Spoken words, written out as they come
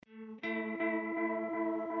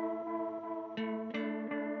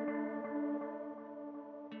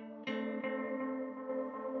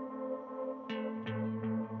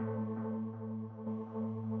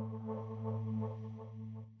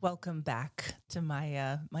Welcome back to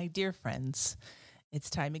my dear friends. It's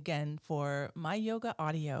time again for My Yoga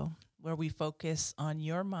Audio, where we focus on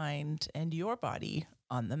your mind and your body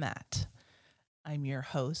on the mat. I'm your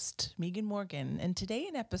host, Megan Morgan, and today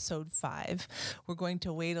in episode 5, we're going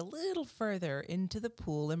to wade a little further into the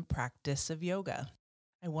pool and practice of yoga.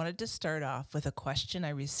 I wanted to start off with a question I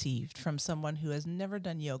received from someone who has never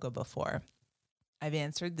done yoga before. I've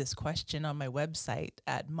answered this question on my website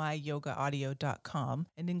at myyogaaudio.com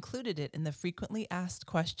and included it in the frequently asked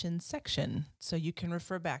questions section, so you can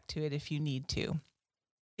refer back to it if you need to.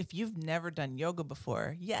 If you've never done yoga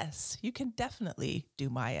before, yes, you can definitely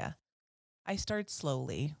do Maya. I start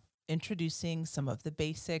slowly, introducing some of the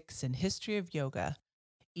basics and history of yoga,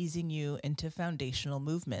 easing you into foundational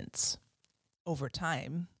movements. Over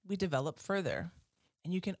time, we develop further,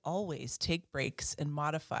 and you can always take breaks and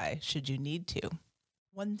modify should you need to.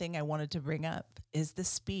 One thing I wanted to bring up is the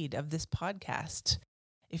speed of this podcast.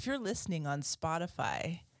 If you're listening on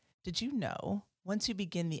Spotify, did you know once you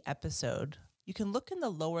begin the episode, you can look in the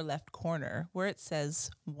lower left corner where it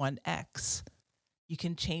says 1x. You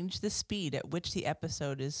can change the speed at which the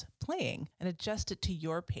episode is playing and adjust it to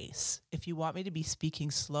your pace. If you want me to be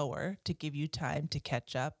speaking slower to give you time to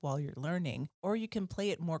catch up while you're learning, or you can play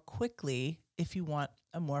it more quickly if you want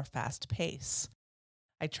a more fast pace.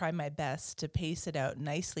 I try my best to pace it out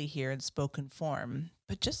nicely here in spoken form,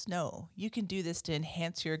 but just know you can do this to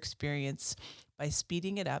enhance your experience by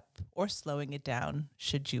speeding it up or slowing it down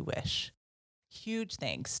should you wish. Huge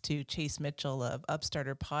thanks to Chase Mitchell of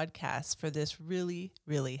Upstarter Podcasts for this really,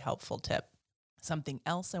 really helpful tip. Something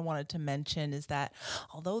else I wanted to mention is that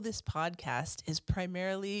although this podcast is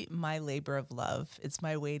primarily my labor of love, it's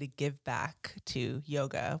my way to give back to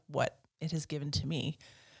yoga what it has given to me.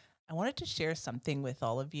 I wanted to share something with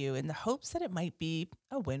all of you in the hopes that it might be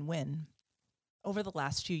a win-win. Over the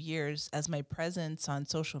last few years, as my presence on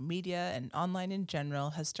social media and online in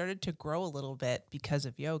general has started to grow a little bit because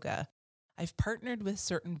of yoga, I've partnered with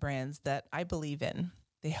certain brands that I believe in.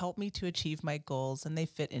 They help me to achieve my goals and they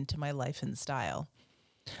fit into my life and style.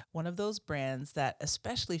 One of those brands that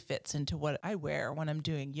especially fits into what I wear when I'm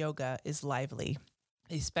doing yoga is Lively.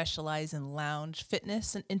 They specialize in lounge,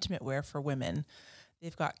 fitness, and intimate wear for women.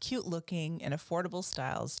 They've got cute looking and affordable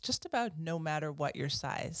styles just about no matter what your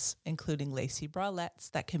size, including lacy bralettes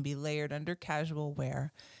that can be layered under casual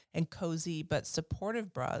wear and cozy but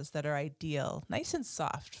supportive bras that are ideal, nice and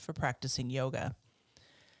soft for practicing yoga.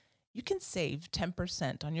 You can save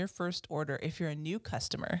 10% on your first order if you're a new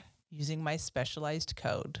customer using my specialized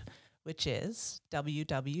code, which is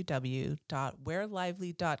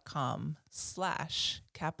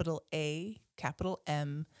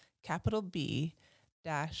www.wearlively.com/A,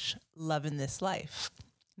 Lovin' This Life.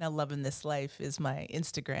 Now, Lovin' This Life is my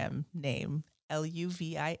Instagram name,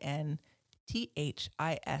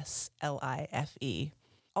 LUVINTHISLIFE.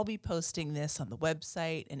 I'll be posting this on the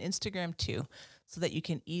website and Instagram too, so that you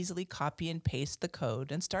can easily copy and paste the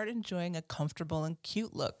code and start enjoying a comfortable and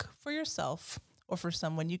cute look for yourself or for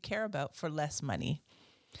someone you care about for less money.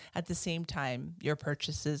 At the same time, your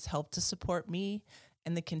purchases help to support me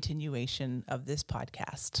and the continuation of this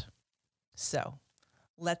podcast. So,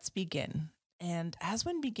 let's begin. And as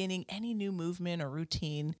when beginning any new movement or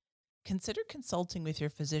routine, consider consulting with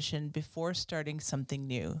your physician before starting something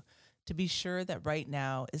new to be sure that right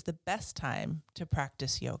now is the best time to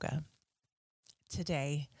practice yoga.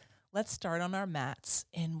 Today, let's start on our mats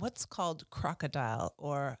in what's called crocodile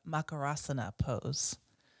or makarasana pose.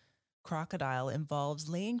 Crocodile involves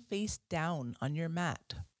laying face down on your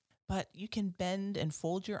mat, but you can bend and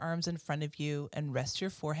fold your arms in front of you and rest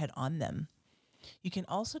your forehead on them. You can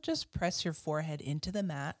also just press your forehead into the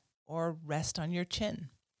mat or rest on your chin.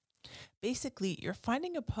 Basically, you're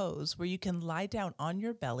finding a pose where you can lie down on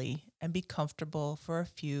your belly and be comfortable for a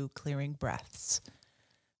few clearing breaths.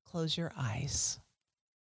 Close your eyes.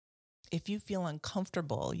 If you feel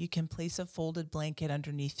uncomfortable, you can place a folded blanket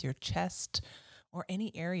underneath your chest or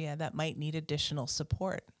any area that might need additional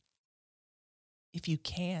support. If you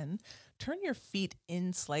can, turn your feet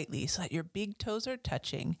in slightly so that your big toes are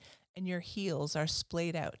touching and your heels are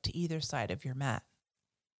splayed out to either side of your mat.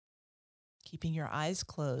 Keeping your eyes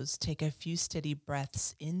closed, take a few steady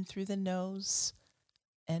breaths in through the nose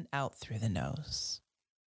and out through the nose.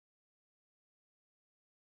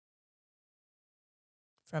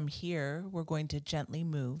 From here, we're going to gently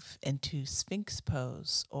move into Sphinx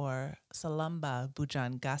pose or Salamba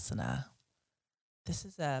Bhujangasana. This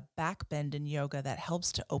is a back bend in yoga that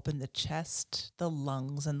helps to open the chest, the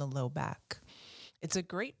lungs, and the low back. It's a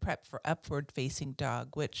great prep for upward facing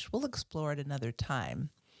dog, which we'll explore at another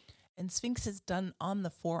time. And Sphinx is done on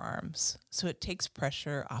the forearms, so it takes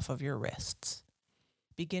pressure off of your wrists.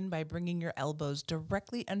 begin by bringing your elbows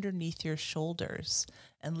directly underneath your shoulders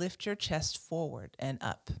and lift your chest forward and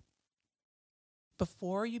up.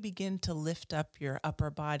 Before you begin to lift up your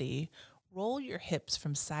upper body, roll your hips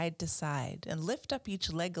from side to side and lift up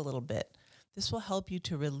each leg a little bit. This will help you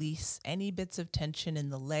to release any bits of tension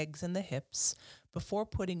in the legs and the hips before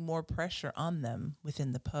putting more pressure on them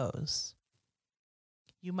within the pose.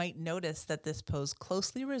 You might notice that this pose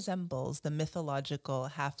closely resembles the mythological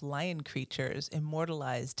half-lion creatures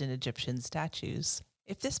immortalized in Egyptian statues.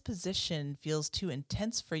 If this position feels too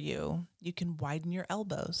intense for you, you can widen your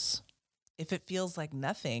elbows. If it feels like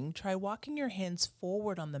nothing, try walking your hands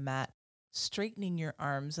forward on the mat, straightening your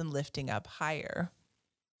arms and lifting up higher.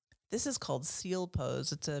 This is called seal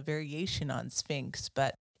pose. It's a variation on Sphinx,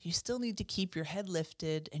 but you still need to keep your head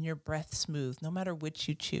lifted and your breath smooth, no matter which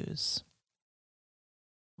you choose.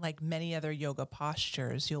 Like many other yoga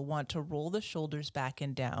postures, you'll want to roll the shoulders back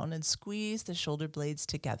and down and squeeze the shoulder blades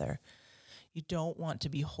together. You don't want to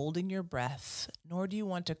be holding your breath, nor do you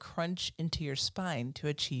want to crunch into your spine to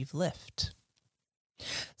achieve lift.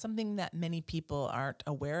 Something that many people aren't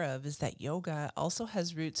aware of is that yoga also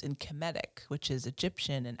has roots in Kemetic, which is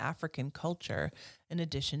Egyptian and African culture, in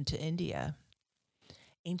addition to India.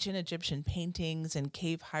 Ancient Egyptian paintings and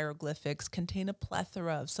cave hieroglyphics contain a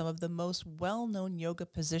plethora of some of the most well-known yoga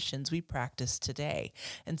positions we practice today,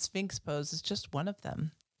 and Sphinx pose is just one of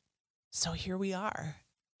them. So here we are,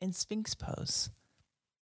 in Sphinx pose.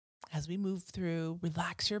 As we move through,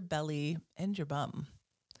 relax your belly and your bum.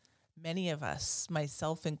 Many of us,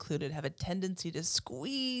 myself included, have a tendency to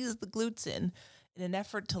squeeze the glutes in an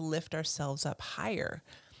effort to lift ourselves up higher,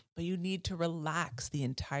 but you need to relax the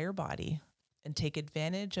entire body and take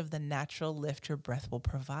advantage of the natural lift your breath will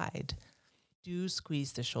provide. Do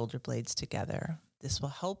squeeze the shoulder blades together. This will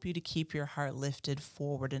help you to keep your heart lifted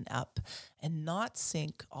forward and up and not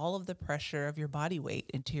sink all of the pressure of your body weight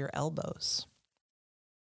into your elbows.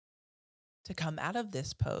 To come out of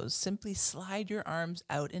this pose, simply slide your arms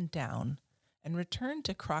out and down and return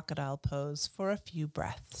to crocodile pose for a few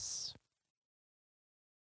breaths.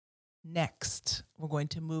 Next, we're going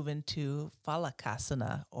to move into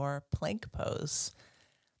Phalakasana, or plank pose.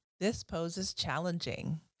 This pose is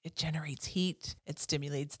challenging. It generates heat. It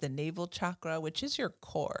stimulates the navel chakra, which is your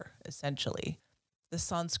core, essentially. The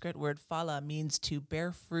Sanskrit word phala means to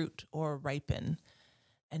bear fruit or ripen.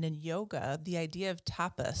 And in yoga, the idea of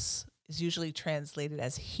tapas is usually translated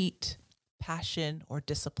as heat, passion, or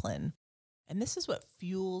discipline. And this is what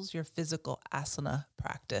fuels your physical asana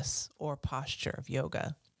practice or posture of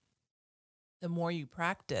yoga. The more you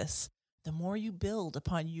practice, the more you build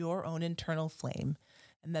upon your own internal flame,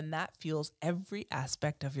 and then that fuels every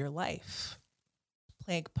aspect of your life.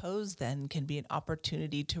 Plank pose then can be an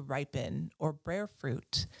opportunity to ripen or bear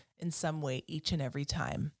fruit in some way each and every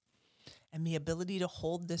time. And the ability to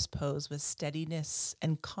hold this pose with steadiness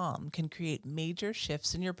and calm can create major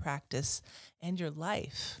shifts in your practice and your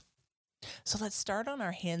life. So let's start on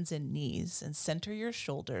our hands and knees and center your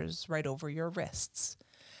shoulders right over your wrists.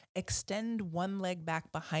 Extend one leg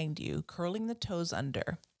back behind you, curling the toes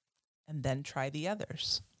under, and then try the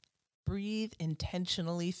others. Breathe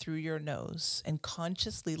intentionally through your nose and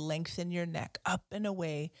consciously lengthen your neck up and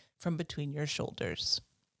away from between your shoulders.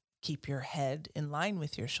 Keep your head in line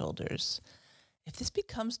with your shoulders. If this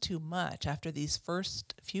becomes too much after these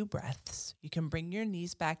first few breaths, you can bring your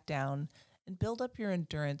knees back down and build up your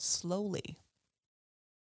endurance slowly.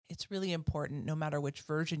 It's really important, no matter which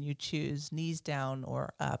version you choose, knees down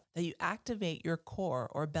or up, that you activate your core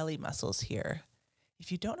or belly muscles here.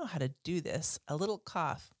 If you don't know how to do this, a little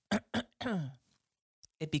cough,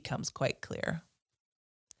 it becomes quite clear.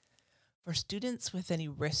 For students with any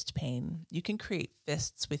wrist pain, you can create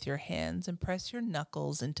fists with your hands and press your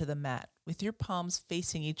knuckles into the mat with your palms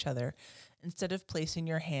facing each other instead of placing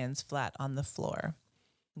your hands flat on the floor.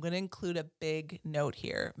 I'm going to include a big note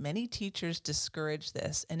here. Many teachers discourage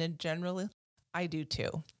this, and in general, I do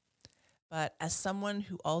too. But as someone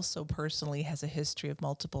who also personally has a history of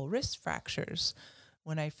multiple wrist fractures,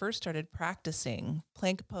 when I first started practicing,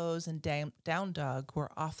 plank pose and down dog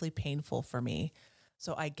were awfully painful for me.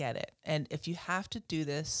 So I get it. And if you have to do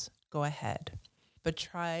this, go ahead. But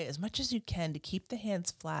try as much as you can to keep the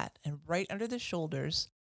hands flat and right under the shoulders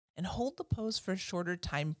and hold the pose for shorter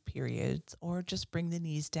time periods or just bring the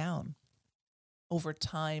knees down. Over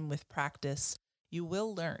time, with practice, you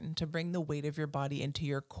will learn to bring the weight of your body into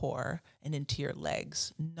your core and into your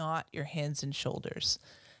legs, not your hands and shoulders.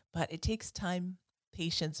 But it takes time,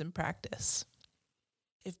 patience, and practice.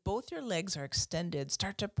 If both your legs are extended,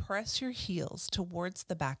 start to press your heels towards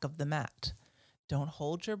the back of the mat. Don't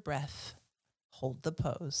hold your breath. Hold the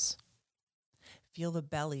pose. Feel the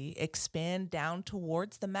belly expand down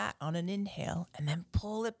towards the mat on an inhale, and then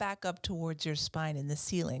pull it back up towards your spine and the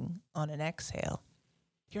ceiling on an exhale.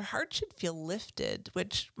 Your heart should feel lifted,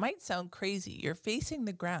 which might sound crazy. You're facing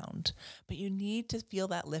the ground, but you need to feel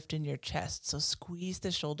that lift in your chest. So squeeze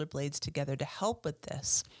the shoulder blades together to help with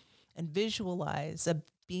this, and visualize a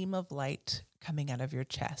beam of light coming out of your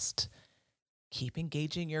chest. Keep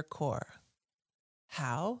engaging your core.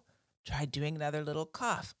 How? Try doing another little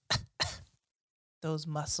cough. Those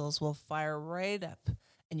muscles will fire right up,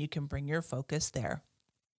 and you can bring your focus there.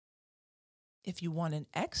 If you want an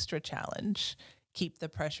extra challenge, keep the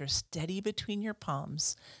pressure steady between your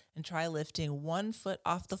palms and try lifting 1 foot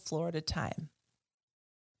off the floor at a time.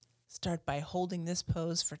 Start by holding this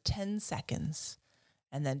pose for 10 seconds,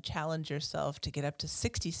 and then challenge yourself to get up to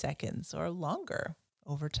 60 seconds or longer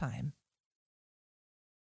over time.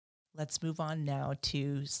 Let's move on now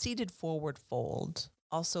to seated forward fold,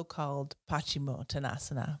 also called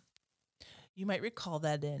Paschimottanasana. You might recall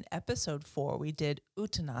that in episode 4, we did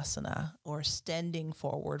Uttanasana, or standing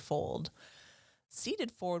forward fold.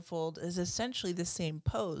 Seated forward fold is essentially the same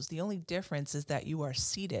pose. The only difference is that you are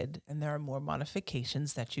seated, and there are more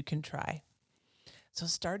modifications that you can try. So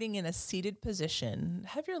starting in a seated position,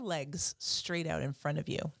 have your legs straight out in front of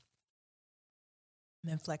you.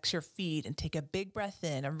 And then flex your feet and take a big breath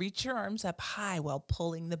in and reach your arms up high while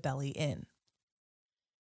pulling the belly in.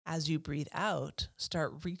 As you breathe out,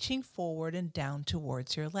 start reaching forward and down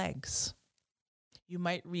towards your legs. You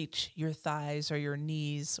might reach your thighs or your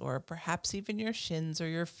knees, or perhaps even your shins or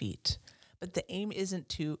your feet. But the aim isn't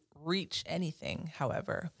to reach anything,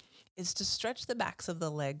 however. It's to stretch the backs of the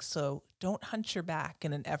legs, so don't hunch your back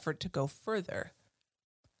in an effort to go further.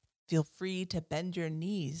 Feel free to bend your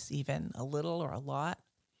knees even a little or a lot,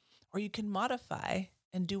 or you can modify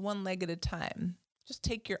and do one leg at a time. Just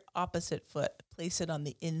take your opposite foot, place it on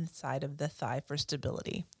the inside of the thigh for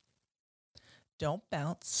stability. Don't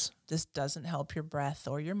bounce. This doesn't help your breath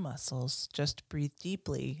or your muscles. Just breathe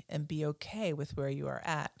deeply and be okay with where you are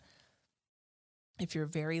at. If you're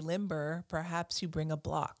very limber, perhaps you bring a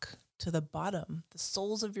block to the bottom, the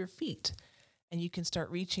soles of your feet, and you can start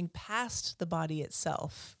reaching past the body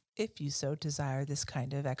itself if you so desire this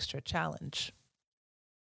kind of extra challenge.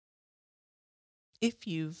 If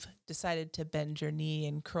you've decided to bend your knee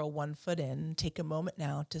and curl 1 foot in, take a moment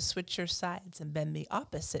now to switch your sides and bend the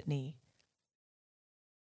opposite knee.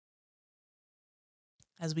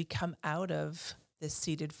 As we come out of this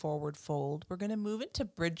seated forward fold, we're going to move into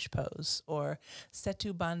bridge pose, or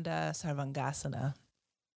Setu Bandha Sarvangasana.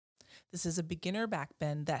 This is a beginner back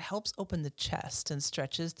bend that helps open the chest and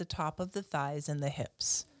stretches the top of the thighs and the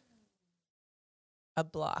hips. A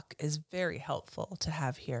block is very helpful to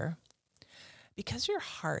have here. Because your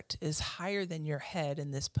heart is higher than your head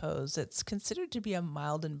in this pose, it's considered to be a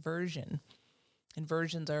mild inversion.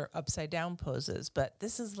 Inversions are upside down poses, but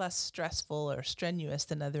this is less stressful or strenuous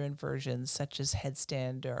than other inversions such as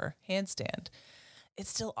headstand or handstand. It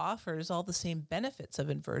still offers all the same benefits of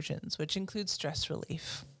inversions, which include stress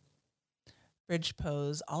relief. Bridge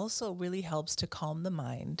pose also really helps to calm the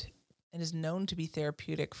mind and is known to be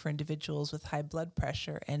therapeutic for individuals with high blood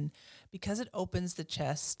pressure. And because it opens the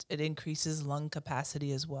chest, it increases lung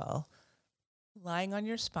capacity as well. Lying on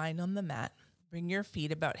your spine on the mat, bring your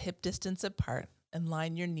feet about hip distance apart and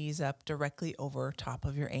line your knees up directly over top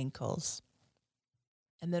of your ankles.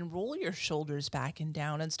 And then roll your shoulders back and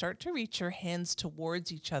down and start to reach your hands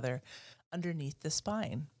towards each other underneath the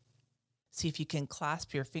spine. See if you can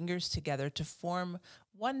clasp your fingers together to form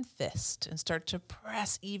one fist and start to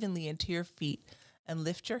press evenly into your feet and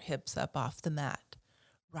lift your hips up off the mat,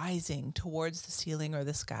 rising towards the ceiling or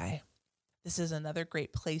the sky. This is another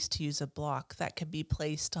great place to use a block that can be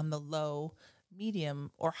placed on the low,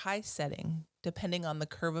 medium, or high setting, depending on the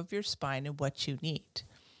curve of your spine and what you need.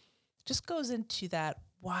 Just goes into that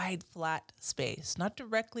wide, flat space, not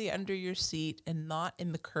directly under your seat and not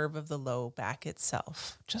in the curve of the low back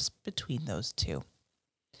itself, just between those two.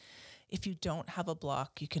 If you don't have a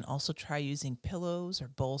block, you can also try using pillows or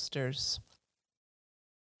bolsters.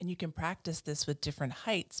 And you can practice this with different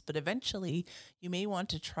heights, but eventually you may want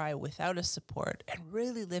to try without a support and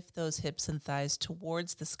really lift those hips and thighs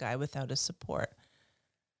towards the sky without a support.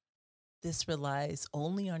 This relies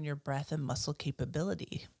only on your breath and muscle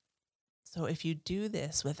capability. So if you do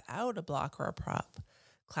this without a block or a prop,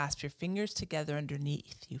 clasp your fingers together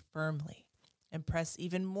underneath you firmly and press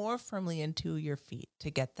even more firmly into your feet to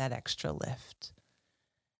get that extra lift.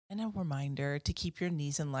 And a reminder to keep your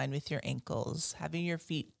knees in line with your ankles. Having your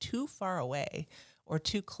feet too far away or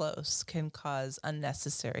too close can cause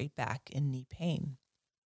unnecessary back and knee pain.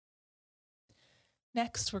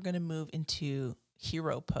 Next, we're going to move into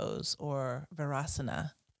hero pose or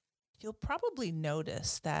Virasana, you'll probably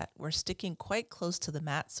notice that we're sticking quite close to the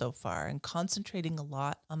mat so far and concentrating a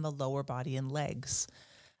lot on the lower body and legs.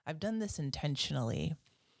 I've done this intentionally.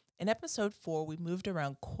 In episode 4, we moved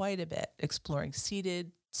around quite a bit, exploring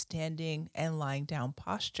seated, standing, and lying down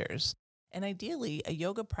postures. And ideally, a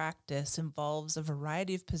yoga practice involves a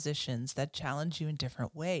variety of positions that challenge you in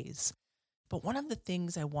different ways. But one of the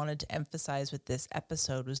things I wanted to emphasize with this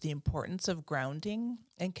episode was the importance of grounding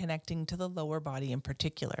and connecting to the lower body in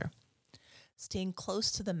particular. Staying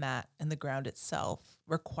close to the mat and the ground itself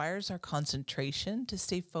requires our concentration to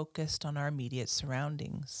stay focused on our immediate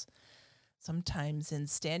surroundings. Sometimes in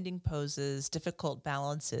standing poses, difficult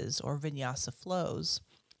balances, or vinyasa flows,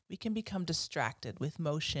 we can become distracted with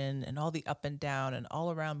motion and all the up and down and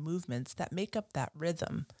all around movements that make up that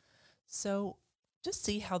rhythm. So just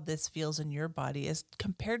see how this feels in your body as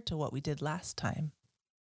compared to what we did last time.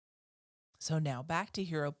 So now back to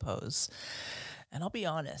hero pose. And I'll be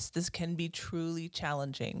honest, this can be truly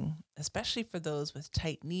challenging, especially for those with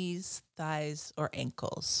tight knees, thighs, or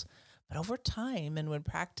ankles. But over time and when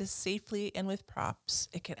practiced safely and with props,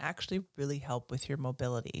 it can actually really help with your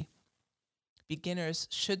mobility. Beginners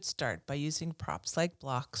should start by using props like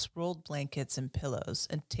blocks, rolled blankets, and pillows,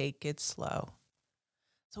 and take it slow.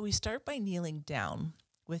 So we start by kneeling down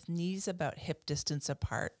with knees about hip distance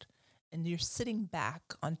apart, and you're sitting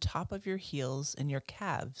back on top of your heels and your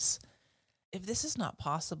calves. If this is not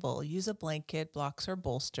possible, use a blanket, blocks, or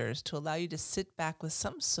bolsters to allow you to sit back with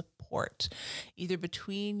some support, either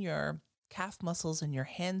between your calf muscles and your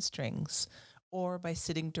hamstrings, or by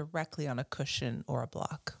sitting directly on a cushion or a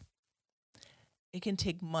block. It can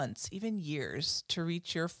take months, even years, to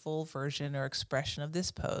reach your full version or expression of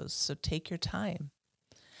this pose, so take your time.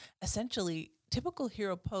 Essentially, typical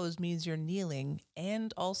hero pose means you're kneeling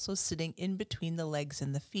and also sitting in between the legs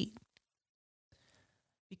and the feet.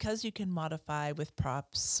 Because you can modify with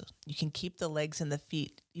props, you can keep the legs and the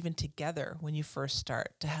feet even together when you first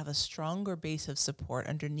start to have a stronger base of support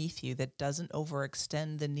underneath you that doesn't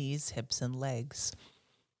overextend the knees, hips, and legs.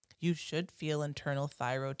 You should feel internal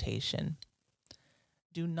thigh rotation.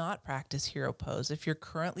 Do not practice hero pose if you're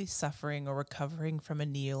currently suffering or recovering from a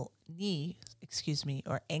knee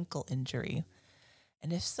or ankle injury.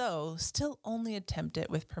 And if so, still only attempt it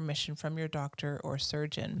with permission from your doctor or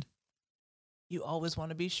surgeon. You always want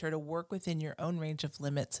to be sure to work within your own range of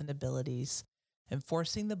limits and abilities, and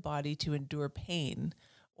forcing the body to endure pain,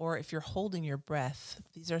 or if you're holding your breath,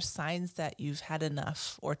 these are signs that you've had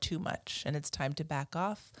enough or too much, and it's time to back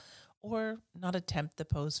off or not attempt the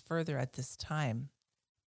pose further at this time.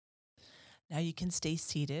 Now you can stay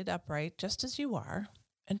seated upright just as you are,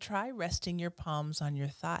 and try resting your palms on your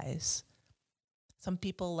thighs. Some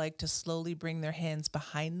people like to slowly bring their hands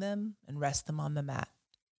behind them and rest them on the mat.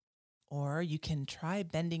 Or you can try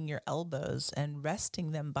bending your elbows and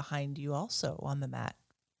resting them behind you also on the mat.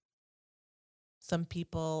 Some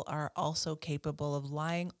people are also capable of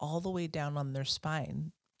lying all the way down on their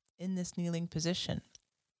spine in this kneeling position.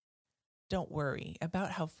 Don't worry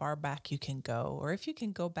about how far back you can go or if you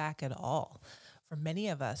can go back at all. For many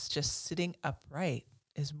of us, just sitting upright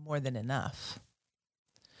is more than enough.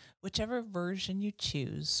 Whichever version you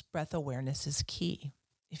choose, breath awareness is key.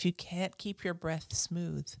 If you can't keep your breath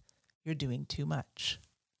smooth, you're doing too much.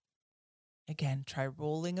 Again, try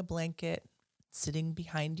rolling a blanket, sitting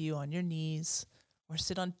behind you on your knees, or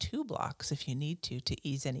sit on 2 blocks if you need to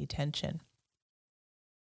ease any tension.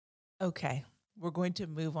 Okay, we're going to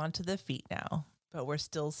move on to the feet now, but we're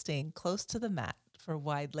still staying close to the mat for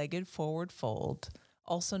wide-legged forward fold,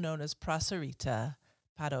 also known as Prasarita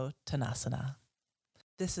Padottanasana.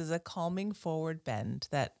 This is a calming forward bend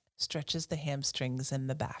that stretches the hamstrings and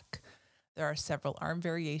the back. There are several arm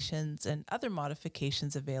variations and other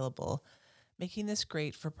modifications available, making this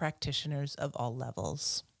great for practitioners of all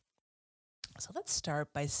levels. So let's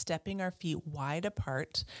start by stepping our feet wide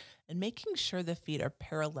apart and making sure the feet are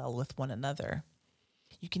parallel with one another.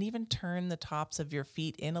 You can even turn the tops of your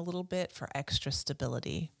feet in a little bit for extra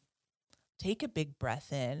stability. Take a big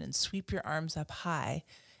breath in and sweep your arms up high,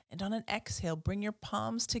 and on an exhale, bring your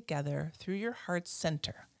palms together through your heart's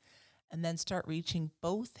center. And then start reaching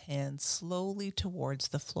both hands slowly towards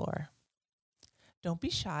the floor. Don't be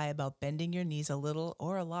shy about bending your knees a little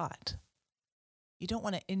or a lot. You don't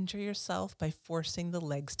want to injure yourself by forcing the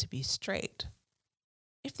legs to be straight.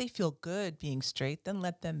 If they feel good being straight, then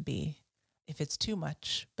let them be. If it's too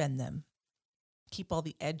much, bend them. Keep all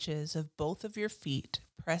the edges of both of your feet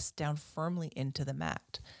pressed down firmly into the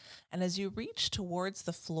mat. And as you reach towards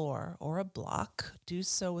the floor or a block, do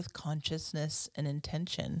so with consciousness and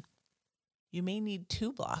intention. You may need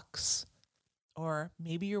 2 blocks. Or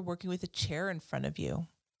maybe you're working with a chair in front of you.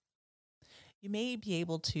 You may be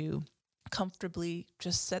able to comfortably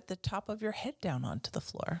just set the top of your head down onto the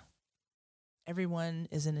floor. Everyone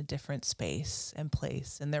is in a different space and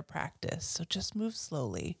place in their practice, so just move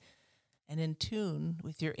slowly and in tune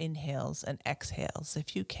with your inhales and exhales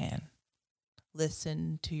if you can.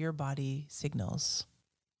 Listen to your body signals.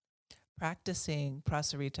 Practicing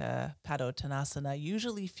Prasarita Padottanasana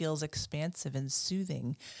usually feels expansive and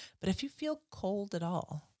soothing, but if you feel cold at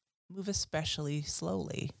all, move especially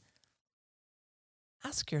slowly.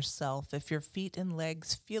 Ask yourself if your feet and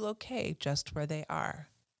legs feel okay just where they are.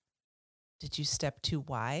 Did you step too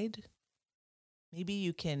wide? Maybe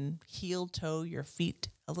you can heel toe your feet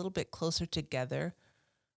a little bit closer together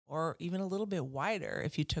or even a little bit wider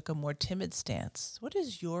if you took a more timid stance. What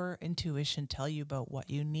does your intuition tell you about what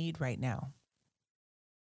you need right now?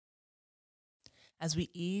 As we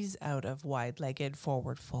ease out of wide-legged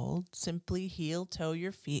forward fold, simply heel toe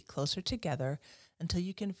your feet closer together until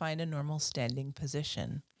you can find a normal standing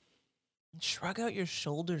position. And shrug out your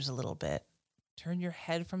shoulders a little bit. Turn your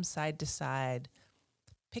head from side to side.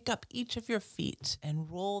 Pick up each of your feet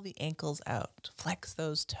and roll the ankles out. Flex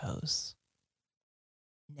those toes.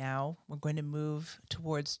 Now we're going to move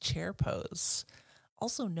towards chair pose,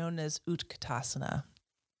 also known as Utkatasana.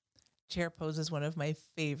 Chair pose is one of my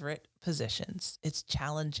favorite positions. It's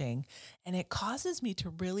challenging and it causes me to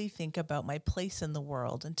really think about my place in the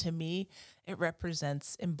world. And to me, it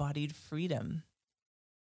represents embodied freedom.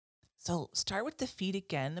 So start with the feet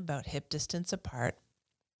again about hip distance apart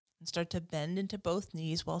and start to bend into both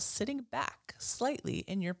knees while sitting back slightly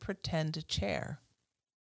in your pretend chair.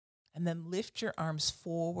 And then lift your arms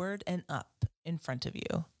forward and up in front of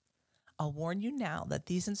you. I'll warn you now that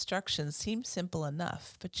these instructions seem simple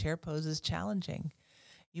enough, but chair pose is challenging.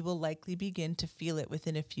 You will likely begin to feel it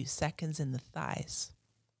within a few seconds in the thighs.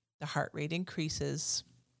 The heart rate increases.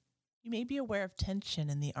 You may be aware of tension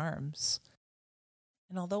in the arms.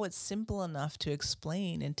 And although it's simple enough to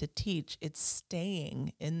explain and to teach, it's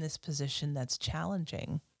staying in this position that's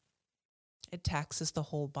challenging. It taxes the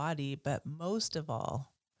whole body, but most of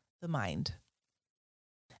all, the mind.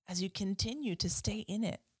 As you continue to stay in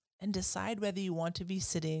it and decide whether you want to be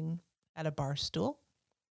sitting at a bar stool,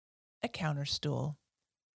 a counter stool,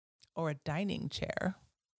 or a dining chair,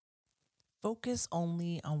 focus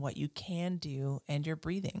only on what you can do and your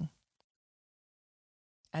breathing.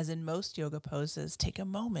 As in most yoga poses, take a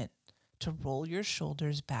moment to roll your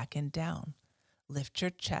shoulders back and down. Lift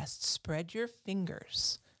your chest, spread your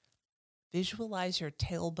fingers. Visualize your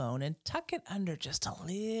tailbone and tuck it under just a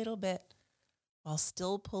little bit while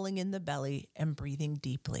still pulling in the belly and breathing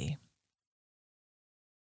deeply.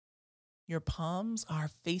 Your palms are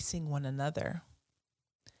facing one another,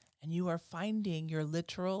 and you are finding your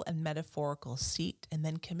literal and metaphorical seat and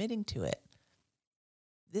then committing to it.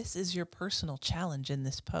 This is your personal challenge in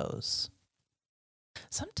this pose.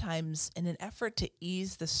 Sometimes, in an effort to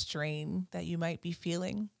ease the strain that you might be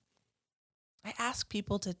feeling, I ask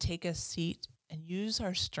people to take a seat and use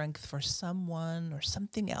our strength for someone or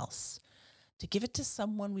something else, to give it to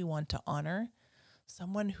someone we want to honor,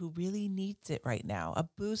 someone who really needs it right now, a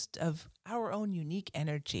boost of our own unique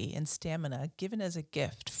energy and stamina given as a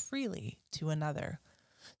gift freely to another.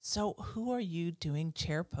 So who are you doing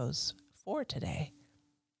chair pose for today?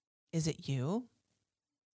 Is it you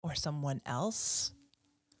or someone else?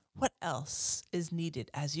 What else is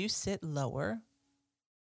needed as you sit lower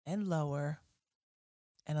and lower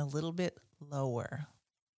and a little bit lower?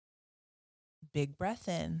 Big breath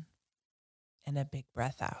in and a big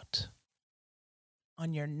breath out.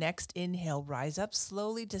 On your next inhale, rise up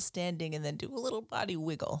slowly to standing and then do a little body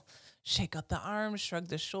wiggle. Shake out the arms, shrug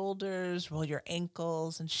the shoulders, roll your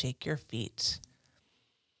ankles, and shake your feet.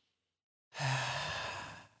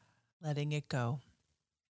 Letting it go.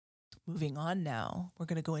 Moving on now, we're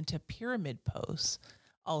going to go into pyramid pose,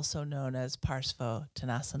 also known as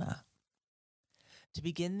Parsvottanasana. To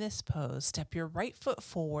begin this pose, step your right foot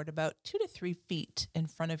forward about 2 to 3 feet in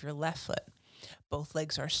front of your left foot. Both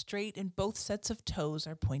legs are straight and both sets of toes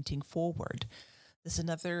are pointing forward. This is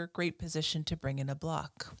another great position to bring in a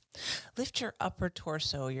block. Lift your upper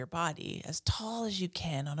torso, your body, as tall as you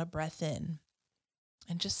can on a breath in.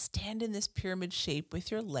 And just stand in this pyramid shape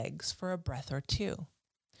with your legs for a breath or two.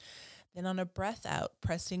 Then on a breath out,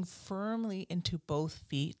 pressing firmly into both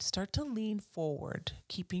feet, start to lean forward,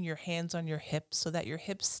 keeping your hands on your hips so that your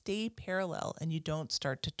hips stay parallel and you don't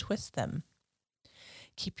start to twist them.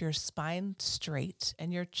 Keep your spine straight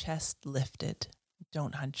and your chest lifted.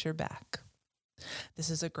 Don't hunch your back. This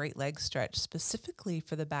is a great leg stretch, specifically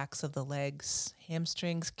for the backs of the legs,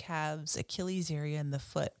 hamstrings, calves, Achilles area, and the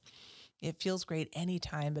foot. It feels great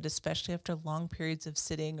anytime, but especially after long periods of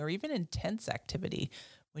sitting or even intense activity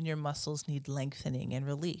when your muscles need lengthening and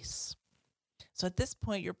release. So at this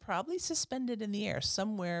point, you're probably suspended in the air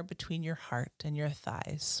somewhere between your heart and your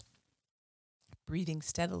thighs, breathing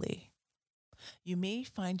steadily. You may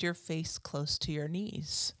find your face close to your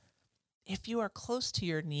knees. If you are close to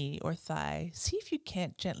your knee or thigh, see if you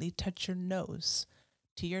can't gently touch your nose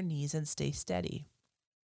to your knees and stay steady.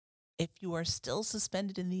 If you are still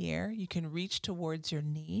suspended in the air, you can reach towards your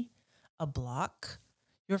knee, a block,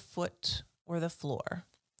 your foot, or the floor,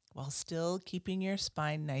 while still keeping your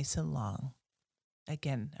spine nice and long.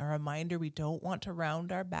 Again, a reminder, we don't want to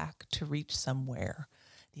round our back to reach somewhere.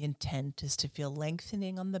 The intent is to feel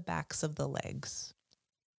lengthening on the backs of the legs.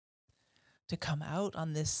 To come out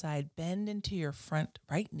on this side, bend into your front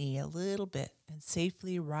right knee a little bit and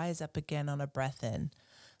safely rise up again on a breath in.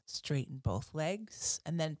 Straighten both legs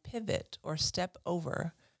and then pivot or step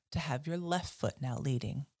over to have your left foot now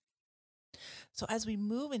leading. So as we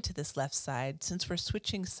move into this left side, since we're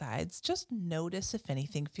switching sides, just notice if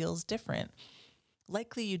anything feels different.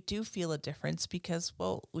 Likely you do feel a difference because,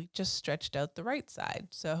 well, we just stretched out the right side.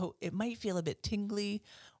 So it might feel a bit tingly,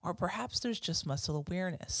 or perhaps there's just muscle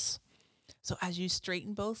awareness. So as you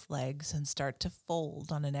straighten both legs and start to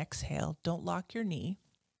fold on an exhale, don't lock your knee,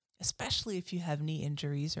 especially if you have knee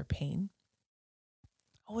injuries or pain.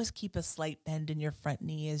 Always keep a slight bend in your front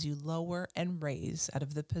knee as you lower and raise out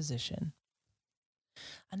of the position.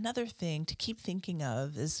 Another thing to keep thinking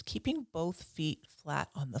of is keeping both feet flat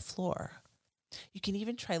on the floor. You can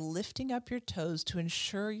even try lifting up your toes to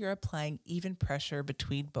ensure you're applying even pressure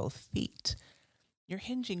between both feet. You're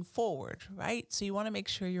hinging forward, right? So you want to make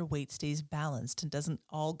sure your weight stays balanced and doesn't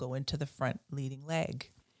all go into the front leading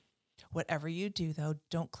leg. Whatever you do, though,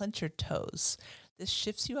 don't clench your toes. This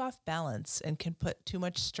shifts you off balance and can put too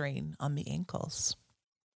much strain on the ankles.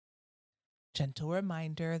 Gentle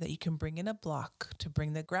reminder that you can bring in a block to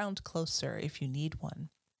bring the ground closer if you need one.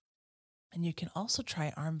 And you can also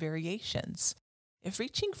try arm variations. If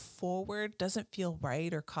reaching forward doesn't feel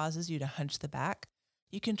right or causes you to hunch the back,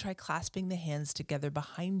 you can try clasping the hands together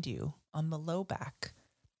behind you on the low back.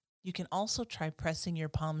 You can also try pressing your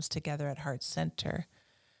palms together at heart center.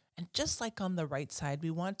 And just like on the right side,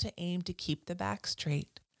 we want to aim to keep the back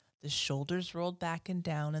straight, the shoulders rolled back and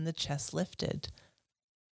down, and the chest lifted.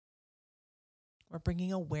 We're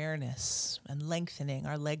bringing awareness and lengthening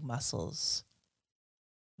our leg muscles.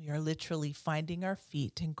 We are literally finding our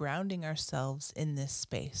feet and grounding ourselves in this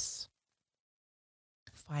space.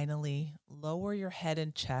 Finally, lower your head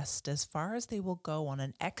and chest as far as they will go on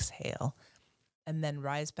an exhale, and then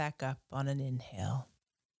rise back up on an inhale.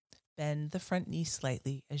 Bend the front knee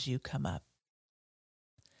slightly as you come up.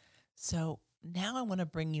 So now I want to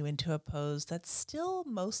bring you into a pose that's still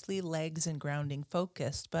mostly legs and grounding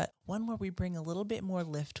focused, but one where we bring a little bit more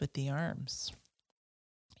lift with the arms.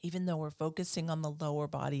 Even though we're focusing on the lower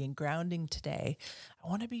body and grounding today, I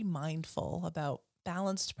want to be mindful about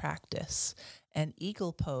balanced practice. And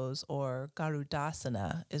eagle pose, or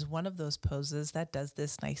Garudasana, is one of those poses that does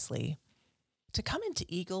this nicely. To come into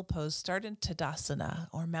eagle pose, start in Tadasana,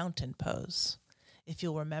 or mountain pose. If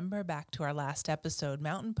you'll remember back to our last episode,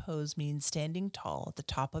 mountain pose means standing tall at the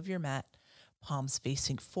top of your mat, palms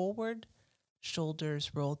facing forward,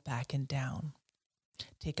 shoulders rolled back and down.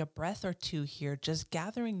 Take a breath or two here, just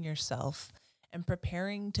gathering yourself and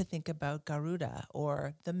preparing to think about Garuda,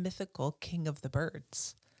 or the mythical king of the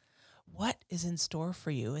birds. What is in store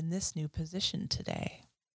for you in this new position today?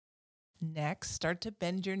 Next, start to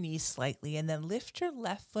bend your knees slightly and then lift your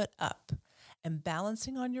left foot up, and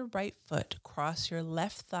balancing on your right foot, cross your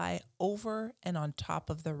left thigh over and on top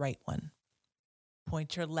of the right one.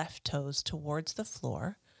 Point your left toes towards the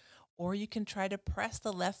floor, or you can try to press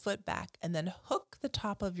the left foot back and then hook the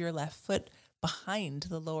top of your left foot behind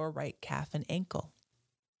the lower right calf and ankle.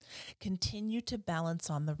 Continue to balance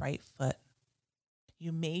on the right foot.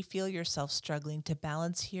 You may feel yourself struggling to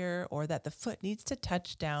balance here, or that the foot needs to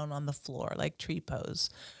touch down on the floor like tree pose,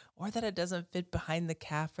 or that it doesn't fit behind the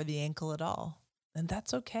calf or the ankle at all. And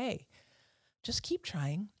that's okay. Just keep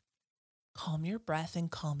trying. Calm your breath and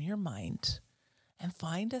calm your mind, and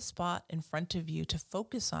find a spot in front of you to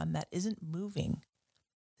focus on that isn't moving.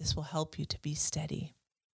 This will help you to be steady.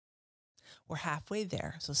 We're halfway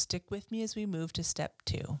there, so stick with me as we move to step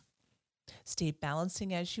 2. Stay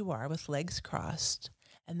balancing as you are with legs crossed,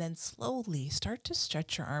 and then slowly start to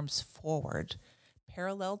stretch your arms forward,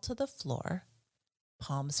 parallel to the floor,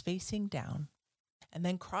 palms facing down, and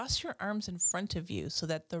then cross your arms in front of you so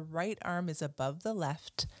that the right arm is above the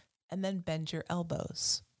left, and then bend your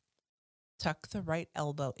elbows. Tuck the right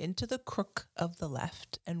elbow into the crook of the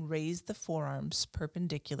left and raise the forearms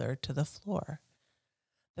perpendicular to the floor.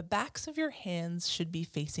 The backs of your hands should be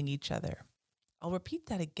facing each other. I'll repeat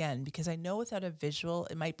that again because I know without a visual,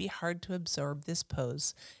 it might be hard to absorb this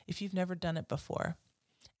pose if you've never done it before.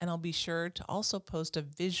 And I'll be sure to also post a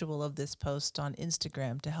visual of this post on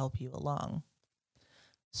Instagram to help you along.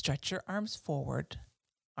 Stretch your arms forward,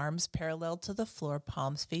 arms parallel to the floor,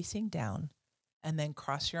 palms facing down, and then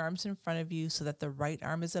cross your arms in front of you so that the right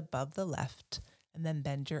arm is above the left, and then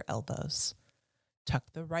bend your elbows. Tuck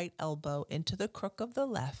the right elbow into the crook of the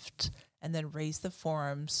left, and then raise the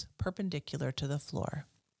forearms perpendicular to the floor.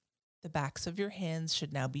 The backs of your hands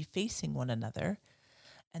should now be facing one another,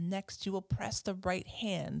 and next you will press the right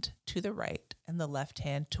hand to the right and the left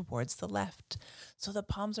hand towards the left. So the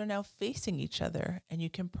palms are now facing each other, and you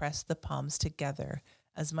can press the palms together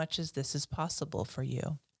as much as this is possible for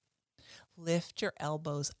you. Lift your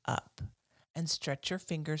elbows up and stretch your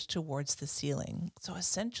fingers towards the ceiling. So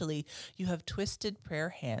essentially, you have twisted prayer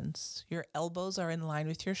hands. Your elbows are in line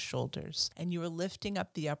with your shoulders, and you are lifting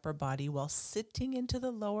up the upper body while sitting into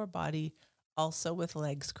the lower body, also with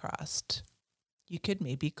legs crossed. You could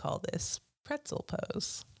maybe call this pretzel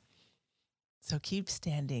pose. So keep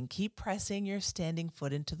standing, keep pressing your standing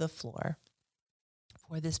foot into the floor.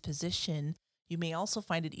 For this position, you may also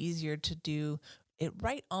find it easier to do it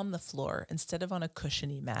right on the floor instead of on a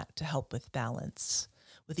cushiony mat to help with balance.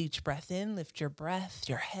 With each breath in, lift your breath,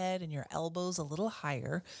 your head, and your elbows a little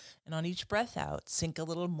higher. And on each breath out, sink a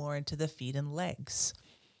little more into the feet and legs.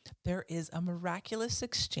 There is a miraculous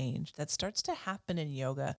exchange that starts to happen in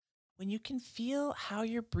yoga when you can feel how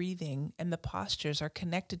your breathing and the postures are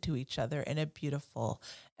connected to each other in a beautiful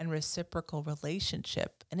and reciprocal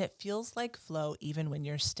relationship. And it feels like flow even when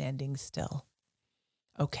you're standing still.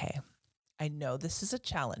 Okay. I know this is a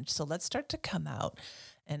challenge, so let's start to come out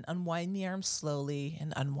and unwind the arms slowly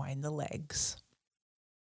and unwind the legs.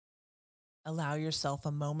 Allow yourself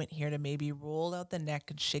a moment here to maybe roll out the neck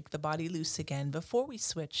and shake the body loose again before we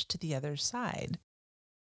switch to the other side.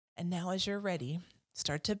 And now as you're ready,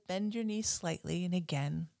 start to bend your knees slightly and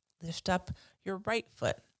again, lift up your right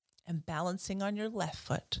foot and balancing on your left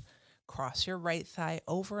foot, cross your right thigh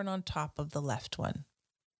over and on top of the left one.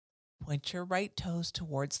 Point your right toes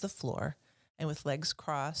towards the floor and with legs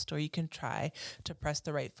crossed, or you can try to press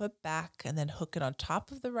the right foot back and then hook it on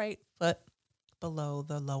top of the right foot below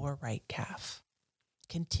the lower right calf.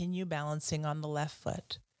 Continue balancing on the left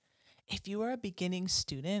foot. If you are a beginning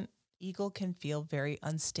student, Eagle can feel very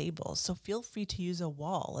unstable, so feel free to use a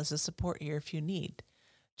wall as a support here if you need.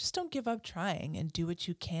 Just don't give up trying and do what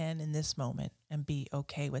you can in this moment and be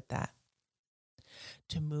okay with that.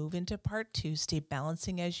 To move into part 2, stay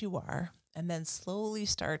balancing as you are, and then slowly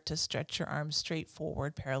start to stretch your arms straight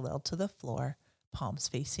forward parallel to the floor, palms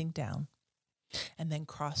facing down. And then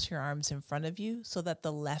cross your arms in front of you so that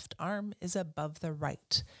the left arm is above the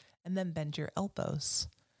right, and then bend your elbows.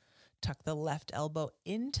 Tuck the left elbow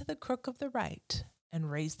into the crook of the right and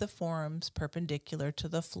raise the forearms perpendicular to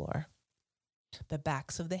the floor. The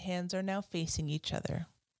backs of the hands are now facing each other.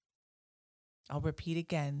 I'll repeat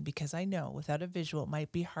again because I know without a visual it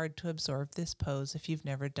might be hard to absorb this pose if you've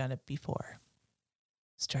never done it before.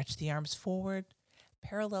 Stretch the arms forward,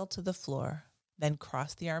 parallel to the floor, then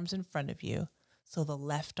cross the arms in front of you so the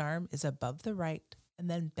left arm is above the right, and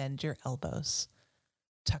then bend your elbows.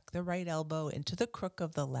 Tuck the right elbow into the crook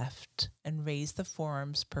of the left and raise the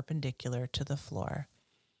forearms perpendicular to the floor.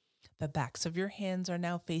 The backs of your hands are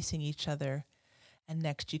now facing each other, and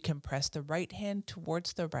next you can press the right hand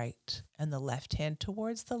towards the right and the left hand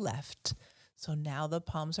towards the left. So now the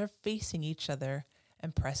palms are facing each other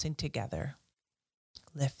and pressing together.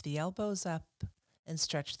 Lift the elbows up and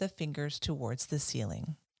stretch the fingers towards the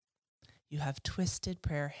ceiling. You have twisted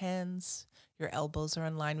prayer hands, your elbows are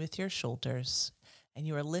in line with your shoulders, and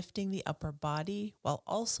you are lifting the upper body while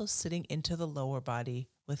also sitting into the lower body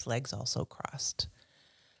with legs also crossed.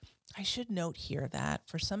 I should note here that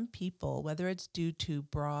for some people, whether it's due to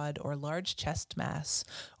broad or large chest mass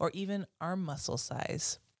or even arm muscle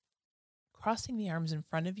size, crossing the arms in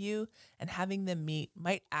front of you and having them meet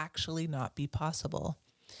might actually not be possible.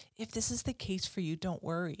 If this is the case for you, don't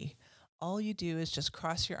worry. All you do is just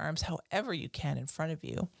cross your arms however you can in front of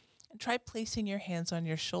you and try placing your hands on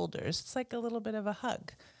your shoulders. It's like a little bit of a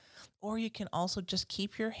hug. Or you can also just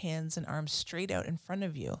keep your hands and arms straight out in front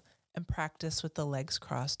of you and practice with the legs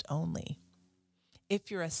crossed only. If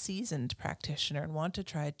you're a seasoned practitioner and want to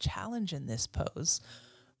try a challenge in this pose,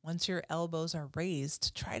 once your elbows are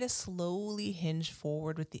raised, try to slowly hinge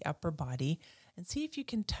forward with the upper body and see if you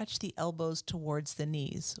can touch the elbows towards the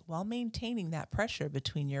knees while maintaining that pressure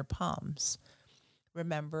between your palms.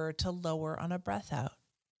 Remember to lower on a breath out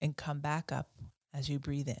and come back up as you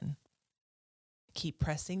breathe in. Keep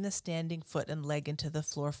pressing the standing foot and leg into the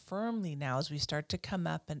floor firmly now as we start to come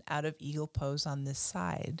up and out of eagle pose on this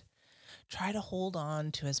side. Try to hold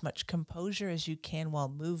on to as much composure as you can while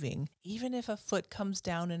moving, even if a foot comes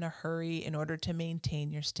down in a hurry in order to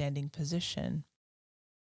maintain your standing position.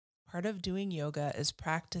 Part of doing yoga is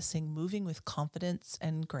practicing moving with confidence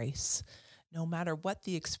and grace, no matter what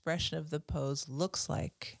the expression of the pose looks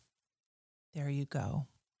like. There you go.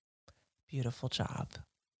 Beautiful job.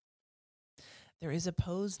 There is a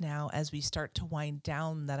pose now as we start to wind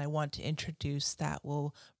down that I want to introduce that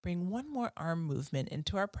will bring one more arm movement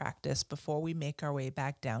into our practice before we make our way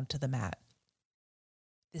back down to the mat.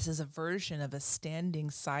 This is a version of a standing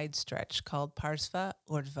side stretch called Parsva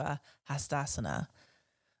Urdhva Hastasana.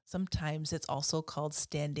 Sometimes it's also called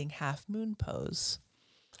standing half moon pose.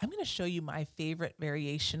 I'm going to show you my favorite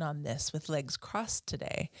variation on this with legs crossed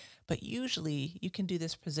today, but usually you can do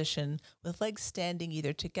this position with legs standing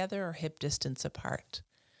either together or hip distance apart.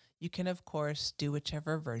 You can, of course, do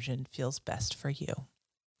whichever version feels best for you.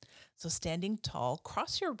 So standing tall,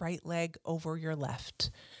 cross your right leg over your left.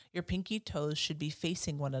 Your pinky toes should be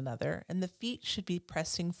facing one another, and the feet should be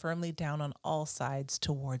pressing firmly down on all sides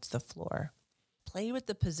towards the floor. Play with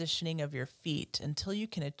the positioning of your feet until you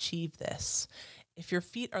can achieve this. If your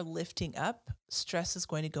feet are lifting up, stress is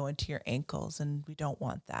going to go into your ankles, and we don't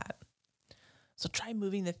want that. So try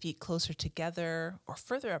moving the feet closer together or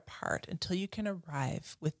further apart until you can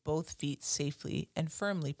arrive with both feet safely and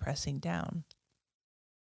firmly pressing down.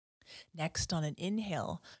 Next, on an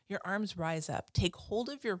inhale, your arms rise up. Take hold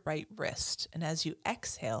of your right wrist, and as you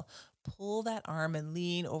exhale, pull that arm and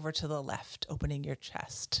lean over to the left, opening your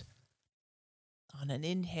chest. On an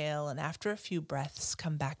inhale, and after a few breaths,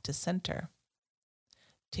 come back to center.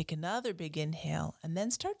 Take another big inhale and then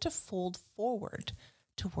start to fold forward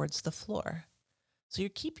towards the floor. So you're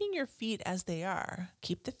keeping your feet as they are.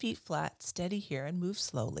 Keep the feet flat, steady here, and move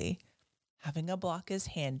slowly. Having a block is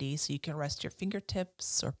handy so you can rest your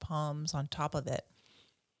fingertips or palms on top of it.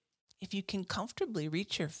 If you can comfortably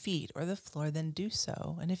reach your feet or the floor, then do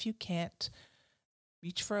so. And if you can't,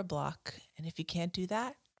 reach for a block. And if you can't do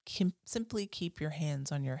that, simply keep your hands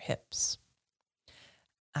on your hips.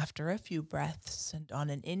 After a few breaths and on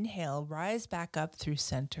an inhale, rise back up through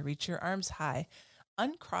center. Reach your arms high.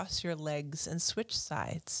 Uncross your legs and switch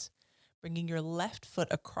sides, bringing your left foot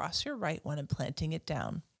across your right one and planting it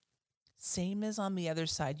down. Same as on the other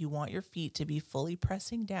side, you want your feet to be fully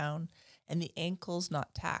pressing down and the ankles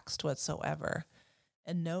not taxed whatsoever.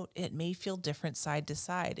 And note, it may feel different side to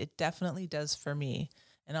side. It definitely does for me.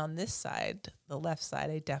 And on this side, the left side,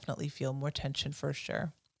 I definitely feel more tension for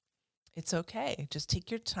sure. It's okay. Just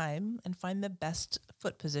take your time and find the best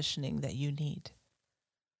foot positioning that you need.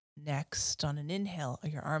 Next, on an inhale,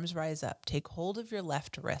 your arms rise up. Take hold of your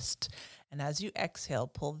left wrist. And as you exhale,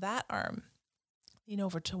 pull that arm. Lean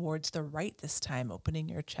over towards the right this time, opening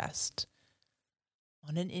your chest.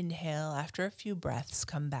 On an inhale, after a few breaths,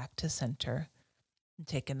 come back to center. And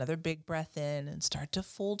take another big breath in and start to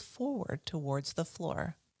fold forward towards the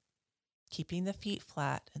floor. Keeping the feet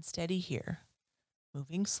flat and steady here.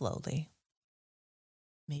 Moving slowly.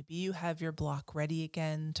 Maybe you have your block ready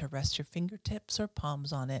again to rest your fingertips or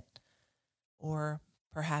palms on it, or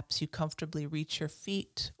perhaps you comfortably reach your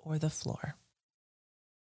feet or the floor.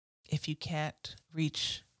 If you can't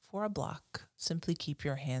reach for a block, simply keep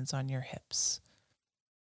your hands on your hips.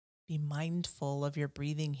 Be mindful of your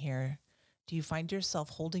breathing here. Do you find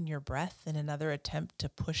yourself holding your breath in another attempt to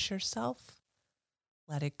push yourself?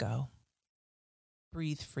 Let it go.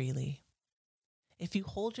 Breathe freely. If you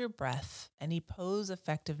hold your breath, any pose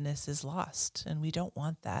effectiveness is lost, and we don't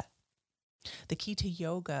want that. The key to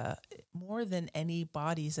yoga, more than any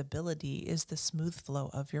body's ability, is the smooth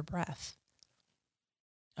flow of your breath.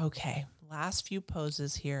 Okay, last few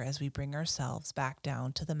poses here as we bring ourselves back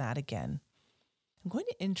down to the mat again. I'm going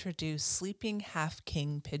to introduce sleeping half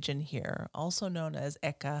king pigeon here, also known as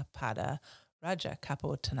Eka Pada Raja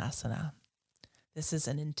Kapottanasana. This is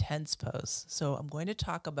an intense pose, so I'm going to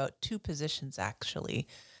talk about two positions actually,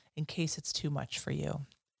 in case it's too much for you.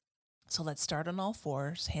 So let's start on all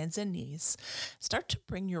fours, hands and knees. Start to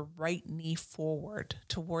bring your right knee forward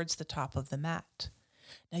towards the top of the mat.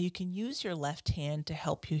 Now you can use your left hand to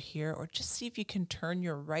help you here, or just see if you can turn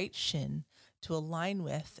your right shin to align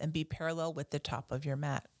with and be parallel with the top of your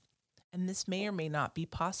mat. And this may or may not be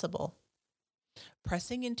possible.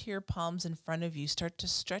 Pressing into your palms in front of you, start to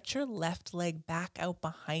stretch your left leg back out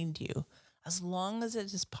behind you as long as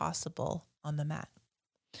it is possible on the mat.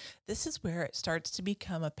 This is where it starts to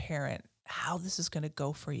become apparent how this is going to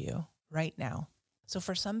go for you right now. So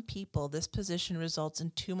for some people, this position results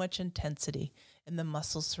in too much intensity in the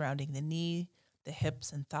muscles surrounding the knee, the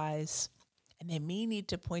hips, and thighs, and they may need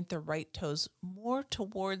to point their right toes more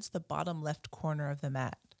towards the bottom left corner of the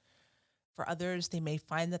mat. For others, they may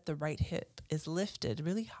find that the right hip is lifted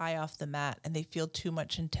really high off the mat and they feel too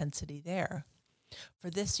much intensity there. For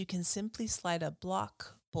this, you can simply slide a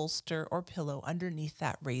block, bolster, or pillow underneath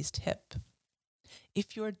that raised hip.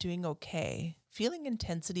 If you are doing okay, feeling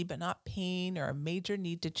intensity but not pain or a major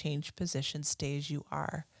need to change position, stay as you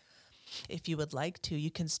are. If you would like to,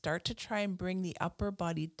 you can start to try and bring the upper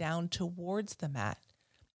body down towards the mat,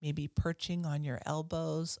 maybe perching on your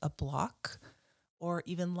elbows, a block, or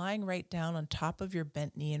even lying right down on top of your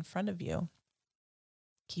bent knee in front of you.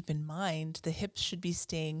 Keep in mind, the hips should be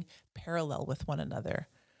staying parallel with one another,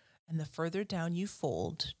 and the further down you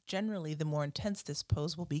fold, generally the more intense this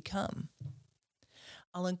pose will become.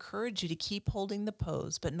 I'll encourage you to keep holding the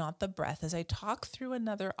pose, but not the breath, as I talk through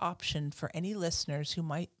another option for any listeners who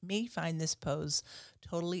may find this pose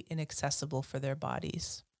totally inaccessible for their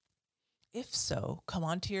bodies. If so, come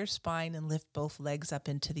onto your spine and lift both legs up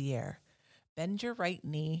into the air. Bend your right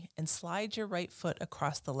knee and slide your right foot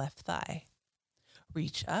across the left thigh.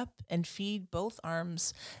 Reach up and feed both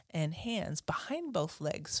arms and hands behind both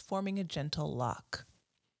legs, forming a gentle lock.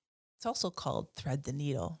 It's also called thread the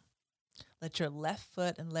needle. Let your left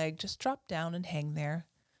foot and leg just drop down and hang there,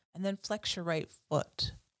 and then flex your right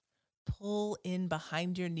foot. Pull in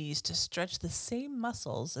behind your knees to stretch the same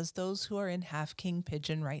muscles as those who are in half king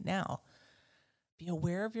pigeon right now. Be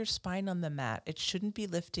aware of your spine on the mat. It shouldn't be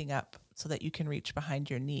lifting up so that you can reach behind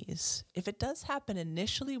your knees. If it does happen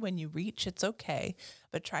initially when you reach, it's okay,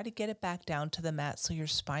 but try to get it back down to the mat so your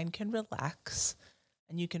spine can relax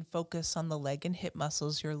and you can focus on the leg and hip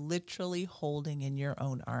muscles you're literally holding in your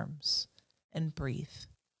own arms. And breathe.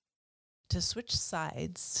 To switch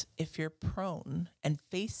sides, if you're prone and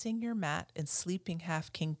facing your mat in sleeping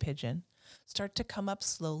half king pigeon, start to come up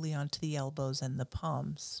slowly onto the elbows and the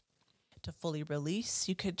palms. To fully release,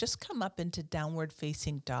 you could just come up into downward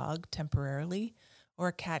facing dog temporarily or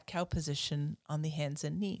a cat-cow position on the hands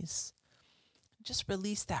and knees. Just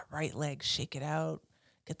release that right leg, shake it out,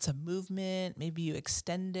 get some movement, maybe you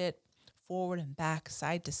extend it forward and back,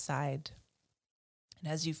 side to side.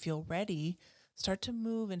 And as you feel ready, start to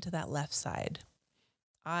move into that left side.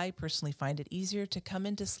 I personally find it easier to come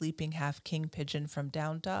into sleeping half king pigeon from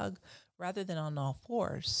down dog rather than on all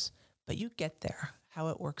fours, but you get there, how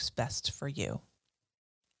it works best for you.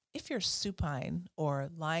 If you're supine or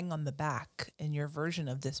lying on the back in your version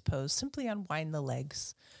of this pose, simply unwind the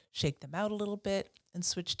legs, shake them out a little bit, and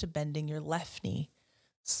switch to bending your left knee.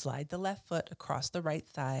 Slide the left foot across the right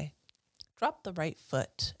thigh. Drop the right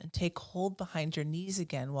foot and take hold behind your knees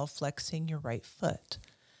again while flexing your right foot.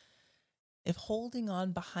 If holding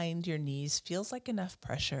on behind your knees feels like enough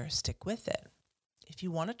pressure, stick with it. If you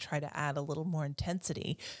want to try to add a little more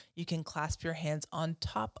intensity, you can clasp your hands on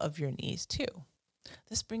top of your knees too.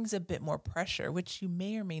 This brings a bit more pressure, which you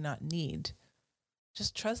may or may not need.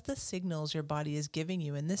 Just trust the signals your body is giving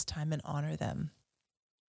you in this time and honor them.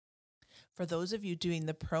 For those of you doing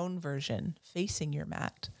the prone version, facing your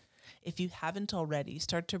mat, if you haven't already,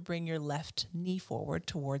 start to bring your left knee forward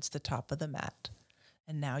towards the top of the mat.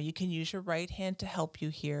 And now you can use your right hand to help you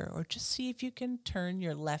here, or just see if you can turn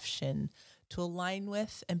your left shin to align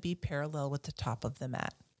with and be parallel with the top of the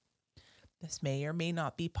mat. This may or may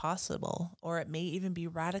not be possible, or it may even be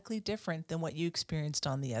radically different than what you experienced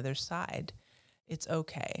on the other side. It's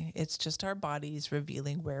okay. It's just our bodies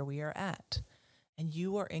revealing where we are at, and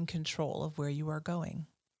you are in control of where you are going.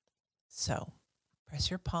 So, press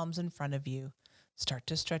your palms in front of you. Start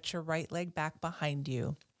to stretch your right leg back behind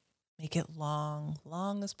you. Make it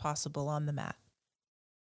long as possible on the mat.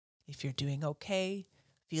 If you're doing okay,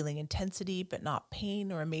 feeling intensity but not pain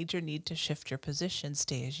or a major need to shift your position,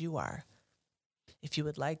 stay as you are. If you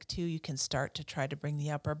would like to, you can start to try to bring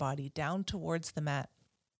the upper body down towards the mat,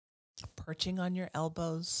 perching on your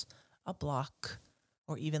elbows, a block,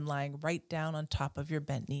 or even lying right down on top of your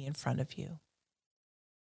bent knee in front of you.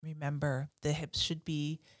 Remember, the hips should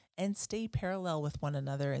be and stay parallel with one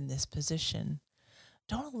another in this position.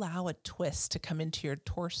 Don't allow a twist to come into your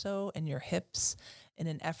torso and your hips in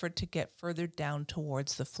an effort to get further down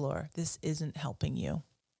towards the floor. This isn't helping you.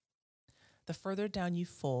 The further down you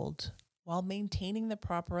fold, while maintaining the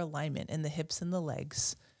proper alignment in the hips and the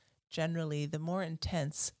legs, generally the more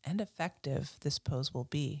intense and effective this pose will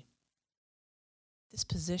be. This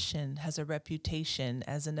position has a reputation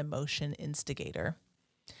as an emotion instigator.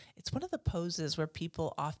 It's one of the poses where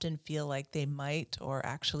people often feel like they might or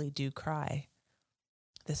actually do cry.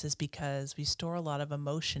 This is because we store a lot of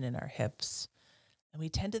emotion in our hips, And we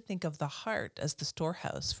tend to think of the heart as the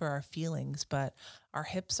storehouse for our feelings, but our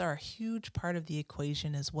hips are a huge part of the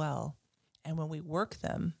equation as well. And when we work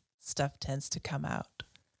them, stuff tends to come out.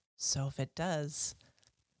 So if it does,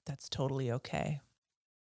 that's totally okay.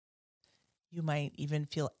 You might even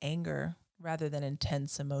feel anger rather than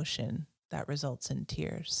intense emotion that results in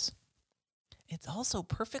tears. It's also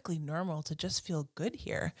perfectly normal to just feel good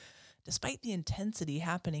here, despite the intensity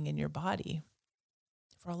happening in your body.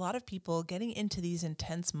 For a lot of people, getting into these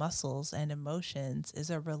intense muscles and emotions is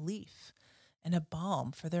a relief and a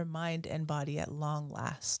balm for their mind and body at long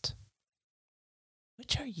last.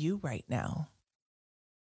 Which are you right now?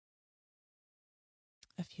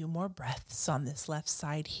 A few more breaths on this left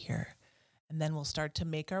side here, and then we'll start to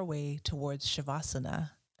make our way towards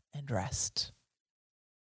Shavasana and rest.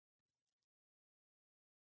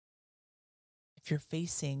 If you're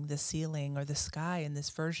facing the ceiling or the sky in this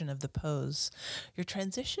version of the pose, your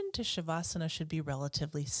transition to Shavasana should be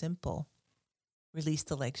relatively simple. Release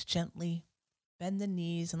the legs gently, bend the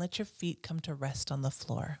knees, and let your feet come to rest on the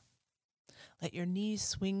floor. Let your knees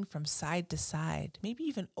swing from side to side. Maybe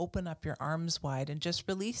even open up your arms wide and just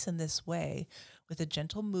release in this way with a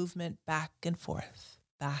gentle movement back and forth,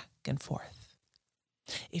 back and forth.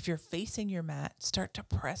 If you're facing your mat, start to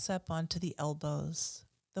press up onto the elbows,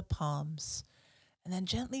 the palms, and then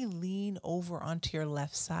gently lean over onto your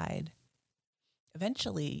left side.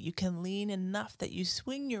 Eventually, you can lean enough that you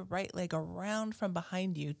swing your right leg around from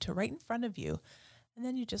behind you to right in front of you, and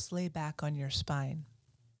then you just lay back on your spine.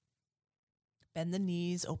 Bend the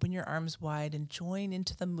knees, open your arms wide, and join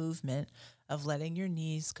into the movement of letting your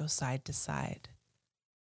knees go side to side.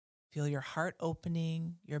 Feel your heart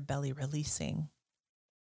opening, your belly releasing.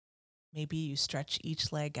 Maybe you stretch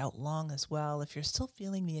each leg out long as well if you're still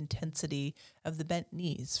feeling the intensity of the bent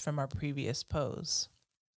knees from our previous pose.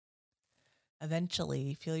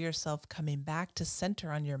 Eventually, feel yourself coming back to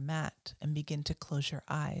center on your mat and begin to close your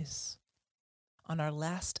eyes. On our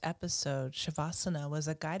last episode, Shavasana was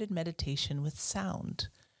a guided meditation with sound.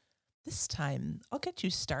 This time, I'll get you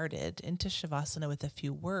started into Shavasana with a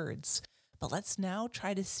few words, but let's now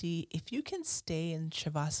try to see if you can stay in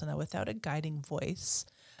Shavasana without a guiding voice,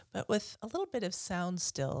 but with a little bit of sound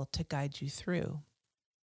still to guide you through.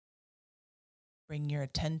 Bring your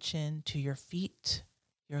attention to your feet,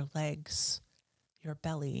 your legs, your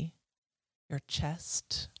belly, your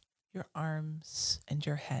chest, your arms, and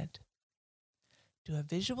your head. Do a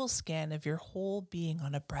visual scan of your whole being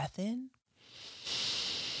on a breath in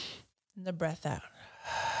and the breath out.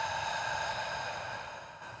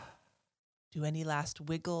 Do any last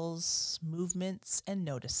wiggles, movements, and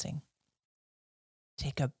noticing.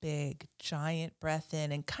 Take a big, giant breath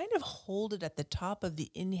in and kind of hold it at the top of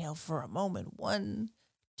the inhale for a moment. 1,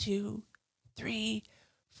 2, 3,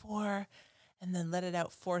 4, and then let it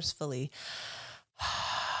out forcefully.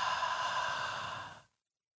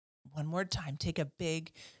 One more time. Take a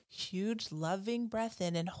big, huge, loving breath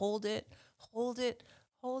in and hold it, hold it,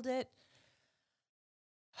 hold it.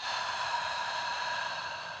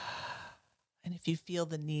 And if you feel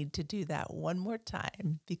the need to do that one more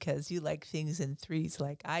time because you like things in threes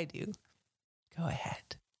like I do, go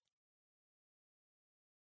ahead.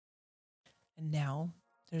 And now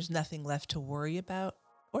there's nothing left to worry about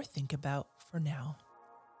or think about for now.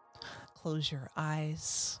 Close your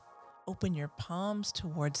eyes. Open your palms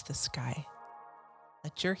towards the sky.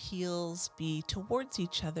 Let your heels be towards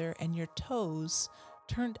each other and your toes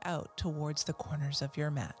turned out towards the corners of your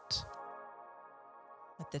mat.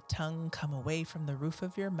 Let the tongue come away from the roof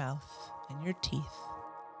of your mouth and your teeth.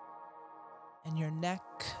 And your neck,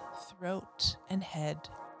 throat, and head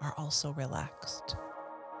are also relaxed.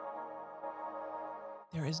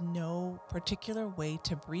 There is no particular way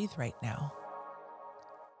to breathe right now.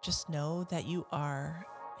 Just know that you are,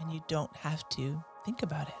 and you don't have to think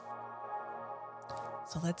about it.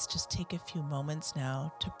 So let's just take a few moments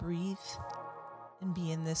now to breathe and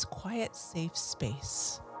be in this quiet, safe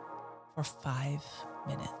space for 5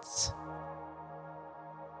 minutes.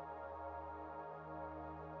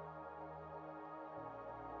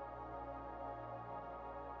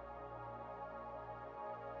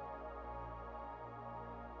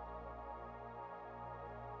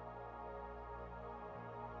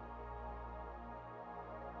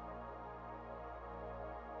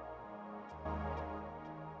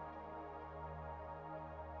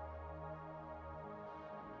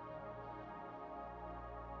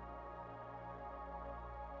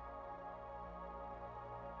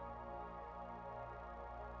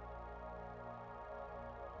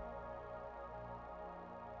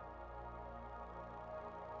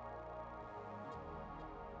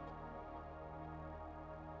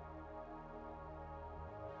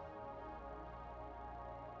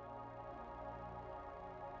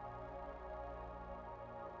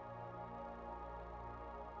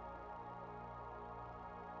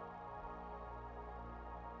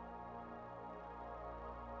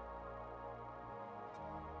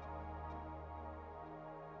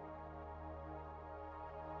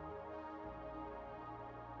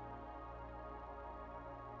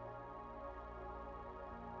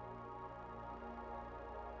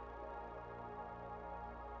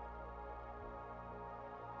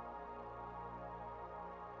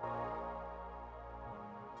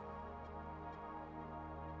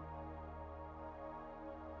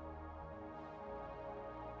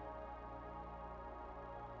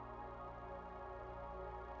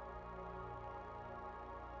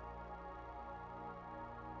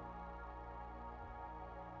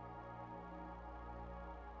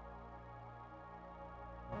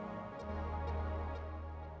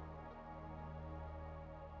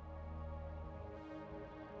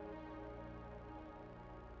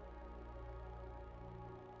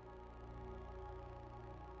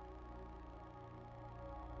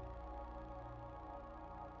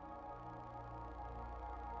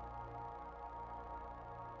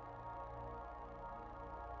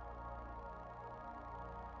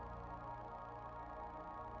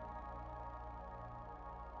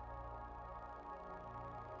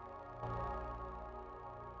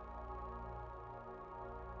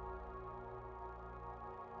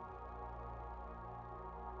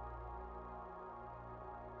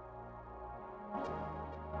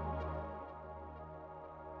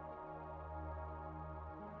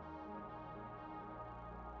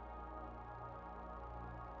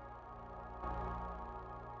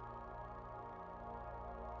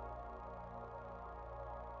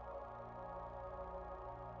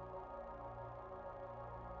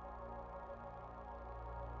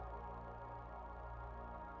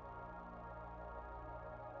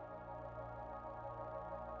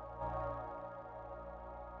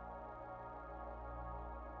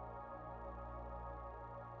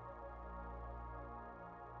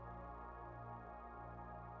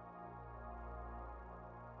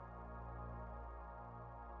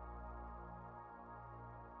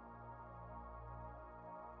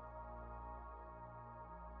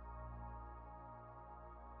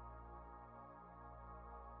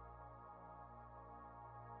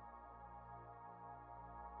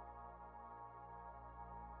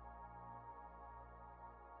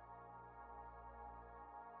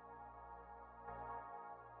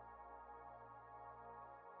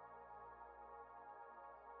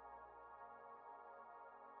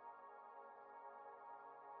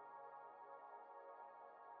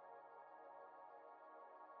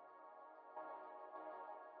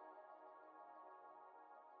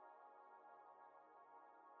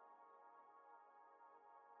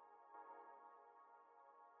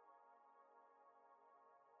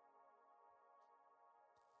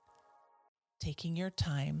 Taking your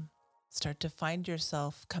time, start to find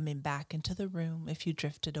yourself coming back into the room if you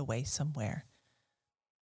drifted away somewhere.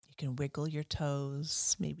 You can wiggle your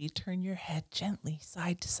toes, maybe turn your head gently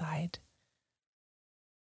side to side.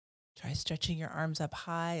 Try stretching your arms up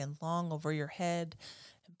high and long over your head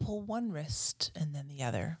and pull one wrist and then the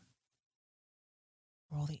other.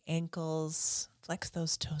 Roll the ankles, flex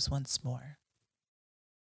those toes once more.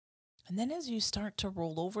 And then as you start to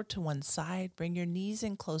roll over to one side, bring your knees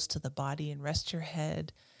in close to the body and rest your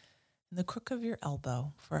head in the crook of your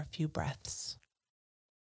elbow for a few breaths.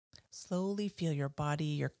 Slowly feel your body,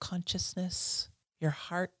 your consciousness, your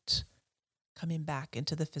heart coming back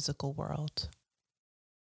into the physical world.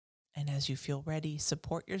 And as you feel ready,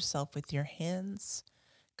 support yourself with your hands,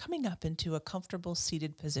 coming up into a comfortable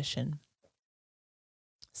seated position.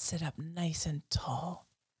 Sit up nice and tall.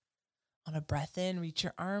 On a breath in, reach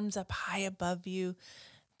your arms up high above you,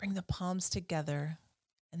 bring the palms together,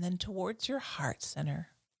 and then towards your heart center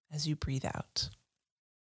as you breathe out.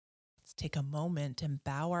 Let's take a moment and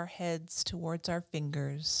bow our heads towards our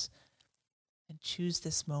fingers and choose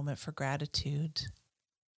this moment for gratitude. It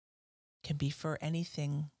can be for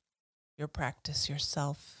anything, your practice,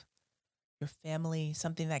 yourself, your family,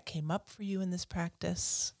 something that came up for you in this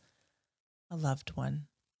practice, a loved one.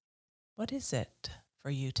 What is it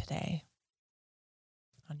for you today?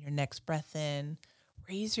 On your next breath in,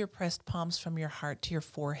 raise your pressed palms from your heart to your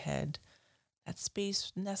forehead, that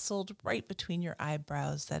space nestled right between your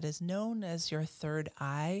eyebrows that is known as your third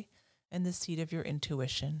eye and the seat of your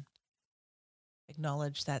intuition.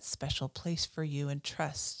 Acknowledge that special place for you and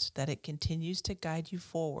trust that it continues to guide you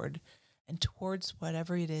forward and towards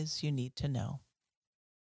whatever it is you need to know.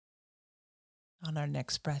 On our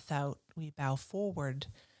next breath out, we bow forward,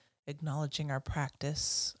 acknowledging our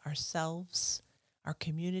practice, ourselves, our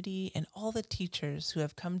community, and all the teachers who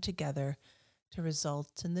have come together to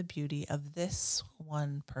result in the beauty of this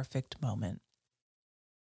one perfect moment.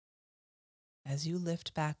 As you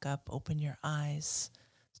lift back up, open your eyes,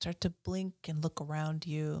 start to blink and look around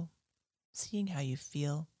you, seeing how you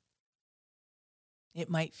feel. It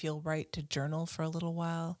might feel right to journal for a little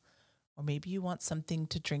while, or maybe you want something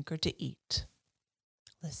to drink or to eat.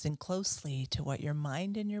 Listen closely to what your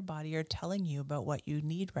mind and your body are telling you about what you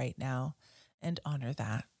need right now, and honor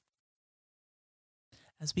that.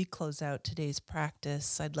 As we close out today's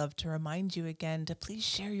practice, I'd love to remind you again to please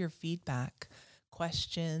share your feedback,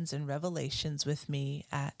 questions, and revelations with me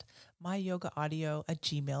at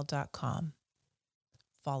myyogaaudio@gmail.com.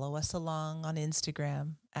 Follow us along on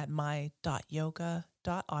Instagram at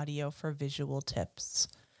my.yoga.audio for visual tips.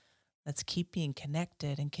 Let's keep being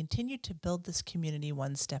connected and continue to build this community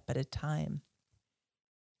one step at a time.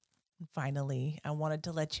 And finally, I wanted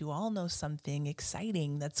to let you all know something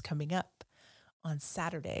exciting that's coming up. On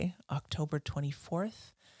Saturday, October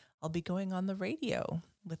 24th, I'll be going on the radio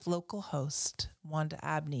with local host Wanda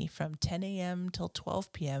Abney from 10 a.m. till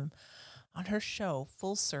 12 p.m. on her show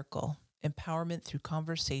Full Circle, Empowerment Through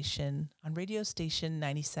Conversation on radio station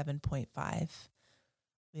 97.5.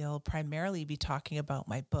 We'll primarily be talking about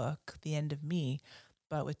my book, The End of Me,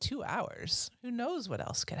 but with 2 hours, who knows what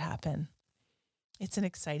else could happen. It's an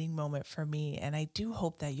exciting moment for me, and I do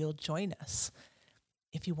hope that you'll join us.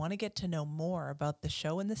 If you want to get to know more about the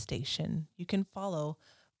show and the station, you can follow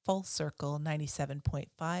Full Circle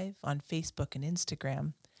 97.5 on Facebook and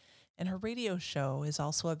Instagram. And her radio show is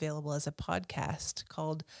also available as a podcast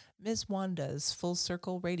called Ms. Wanda's Full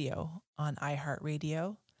Circle Radio on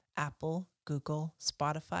iHeartRadio, Apple, Google,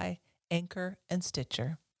 Spotify, Anchor, and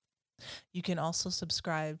Stitcher. You can also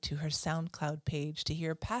subscribe to her SoundCloud page to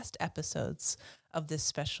hear past episodes of this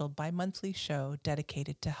special bi-monthly show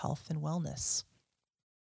dedicated to health and wellness.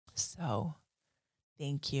 So,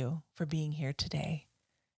 thank you for being here today.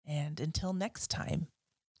 And until next time,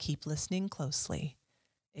 keep listening closely,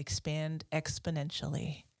 expand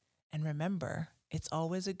exponentially, and remember, it's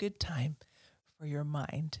always a good time for your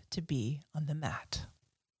mind to be on the mat.